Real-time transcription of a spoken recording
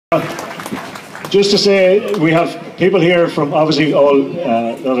Just to say, we have people here from, obviously, all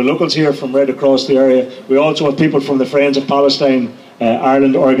the locals here from right across the area. We also have people from the Friends of Palestine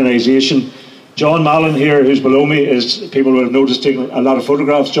Ireland organisation. John Mallon here, who's below me, is, people will have noticed, taking a lot of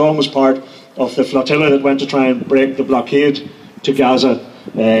photographs. John was part of the flotilla that went to try and break the blockade to Gaza,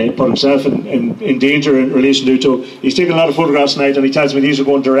 put himself in danger in relation to it. So he's taken a lot of photographs tonight, and he tells me these are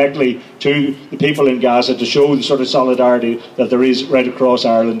going directly to the people in Gaza to show the sort of solidarity that there is right across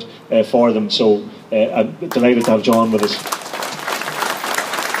Ireland for them. So I'm delighted to have John with us.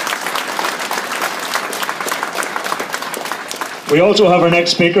 We also have our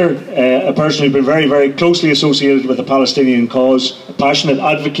next speaker, a person who's been very, very closely associated with the Palestinian cause, a passionate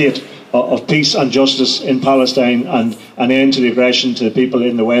advocate of peace and justice in Palestine and an end to the aggression to the people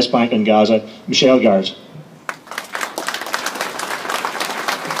in the West Bank and Gaza, Michelle Garrett.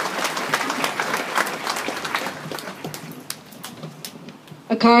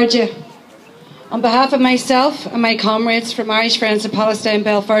 Akarja. On behalf of myself and my comrades from Irish Friends of Palestine,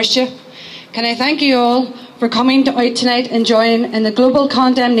 Belfast, can I thank you all for coming out tonight and joining in the global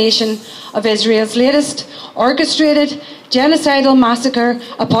condemnation of Israel's latest orchestrated genocidal massacre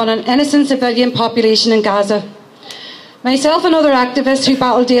upon an innocent civilian population in Gaza. Myself and other activists who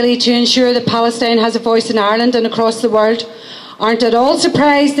battle daily to ensure that Palestine has a voice in Ireland and across the world aren't at all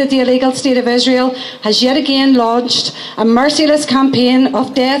surprised that the illegal state of Israel has yet again launched a merciless campaign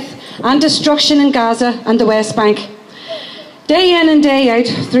of death and destruction in Gaza and the West Bank. Day in and day out,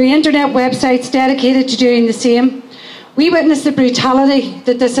 through internet websites dedicated to doing the same, we witness the brutality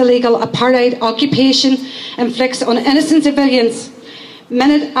that this illegal apartheid occupation inflicts on innocent civilians,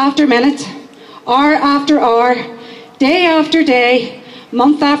 minute after minute, hour after hour, day after day,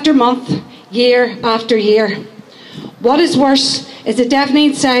 month after month, year after year. What is worse is the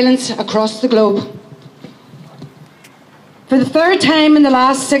deafening silence across the globe. For the third time in the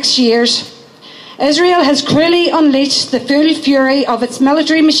last 6 years, Israel has cruelly unleashed the full fury of its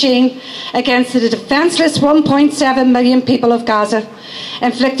military machine against the defenceless 1.7 million people of Gaza,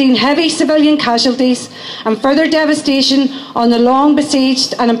 inflicting heavy civilian casualties and further devastation on the long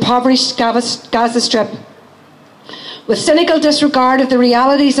besieged and impoverished Gaza Strip. With cynical disregard of the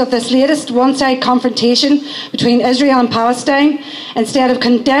realities of this latest one-side confrontation between Israel and Palestine, instead of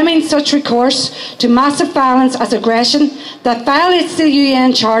condemning such recourse to massive violence as aggression that violates the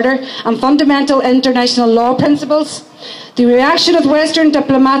UN Charter and fundamental international law principles, the reaction of Western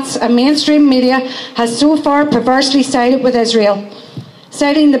diplomats and mainstream media has so far perversely sided with Israel,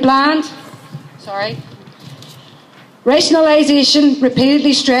 citing the bland rationalisation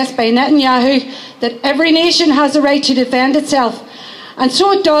repeatedly stressed by Netanyahu that every nation has the right to defend itself, and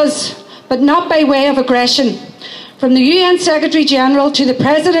so it does, but not by way of aggression. From the UN Secretary General to the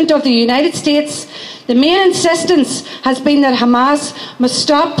President of the United States, the main insistence has been that Hamas must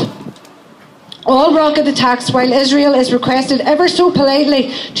stop all rocket attacks, while Israel is requested ever so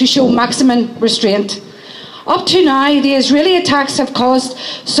politely to show maximum restraint. Up to now, the Israeli attacks have caused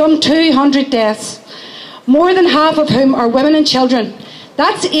some 200 deaths, more than half of whom are women and children.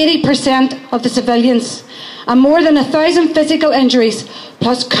 That's 80% of the civilians, and more than 1,000 physical injuries,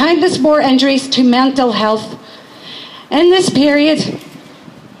 plus countless more injuries to mental health. In this period,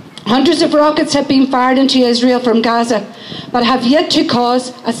 hundreds of rockets have been fired into Israel from Gaza, but have yet to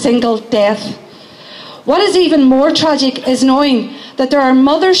cause a single death. What is even more tragic is knowing that there are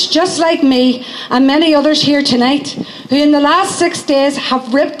mothers just like me and many others here tonight who in the last 6 days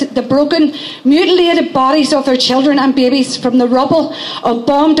have ripped the broken, mutilated bodies of their children and babies from the rubble of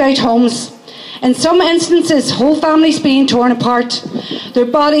bombed out homes. In some instances, whole families being torn apart, their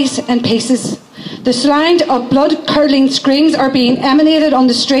bodies in pieces. The sound of blood-curdling screams are being emanated on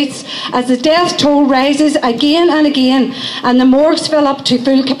the streets as the death toll rises again and again and the morgues fill up to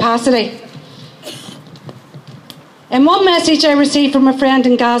full capacity. In one message I received from a friend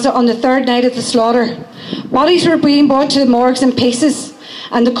in Gaza on the third night of the slaughter, bodies were being brought to the morgues in pieces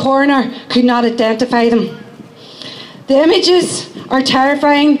and the coroner could not identify them. The images are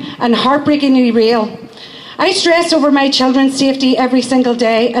terrifying and heartbreakingly real. I stress over my children's safety every single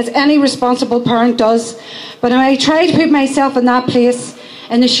day, as any responsible parent does, but when I try to put myself in that place,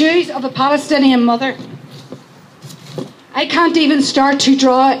 in the shoes of a Palestinian mother, I can't even start to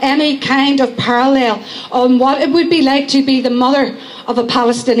draw any kind of parallel on what it would be like to be the mother of a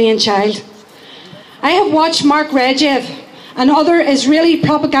Palestinian child. I have watched Mark Regev and other Israeli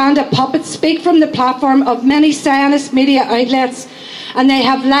propaganda puppets speak from the platform of many Zionist media outlets, and they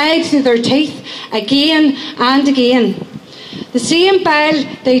have lied through their teeth again and again. The same bile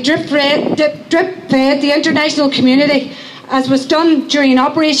they drip-fed the international community, as was done during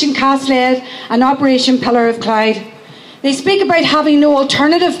Operation Cast Lead and Operation Pillar of Cloud. They speak about having no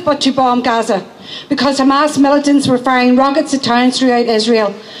alternative but to bomb Gaza, because Hamas militants were firing rockets at towns throughout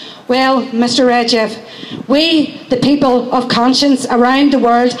Israel. Well, Mr. Regev, we, the people of conscience around the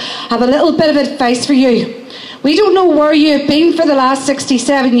world, have a little bit of advice for you. We don't know where you have been for the last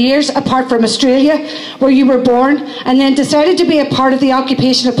 67 years, apart from Australia, where you were born and then decided to be a part of the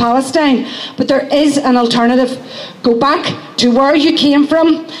occupation of Palestine. But there is an alternative. Go back to where you came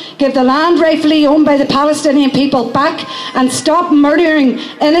from, give the land rightfully owned by the Palestinian people back, and stop murdering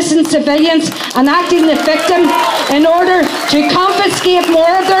innocent civilians and acting the victim in order to confiscate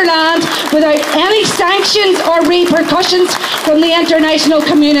more of their land without any sanctions or repercussions from the international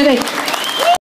community.